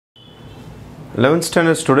11th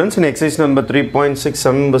standard students, in exercise number 3.6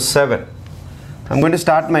 sum number 7, I'm going to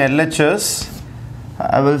start my LHS.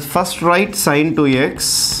 I will first write sin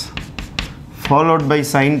 2x followed by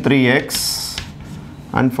sin 3x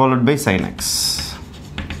and followed by sin x.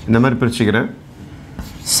 இந்த மாதிரி பிரிச்சுக்கிறேன்.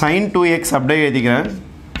 sin 2x அப்படியே எழுதிக்கிறேன்.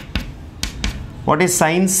 What is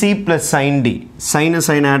sin c plus sin d? Sin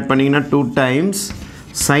sin add பண்ணிங்கன்னா 2 times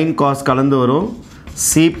sin cos கலந்து வரும்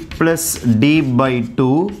c plus d by 2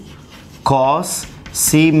 cos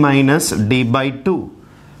c minus d by 2.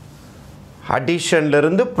 Addition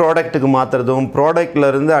இருந்து ப்ராடக்ட்டுக்கு மாற்றுறதும் ப்ராடக்ட்ல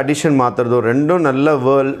இருந்து addition மாற்றுறதும் ரெண்டும் நல்ல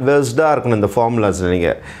வேர்ஸ்டாக இருக்கணும் இந்த ஃபார்முலாஸ்.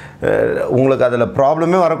 நீங்கள் உங்களுக்கு அதில்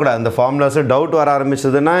ப்ராப்ளமே வரக்கூடாது. அந்த ஃபார்முலாஸை டவுட் வர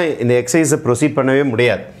ஆரம்பிச்சதுன்னா இந்த எக்ஸசைஸை ப்ரொசீட் பண்ணவே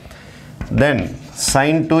முடியாது. தென்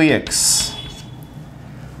sin 2x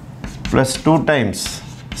plus 2 times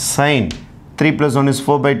sin 3 plus 1 is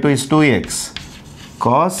 4 by 2 is 2x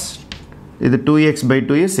cos இது 2x by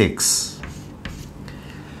 2 is x.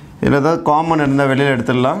 இதில் ஏதாவது காமன் இருந்தால் வெளியில்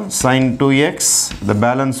எடுத்துடலாம். sin 2x, the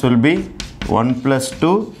balance will be 1 plus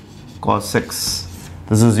 2 cosx.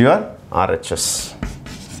 This is your RHS.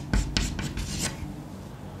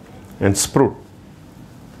 And it's proved.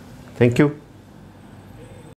 Thank you.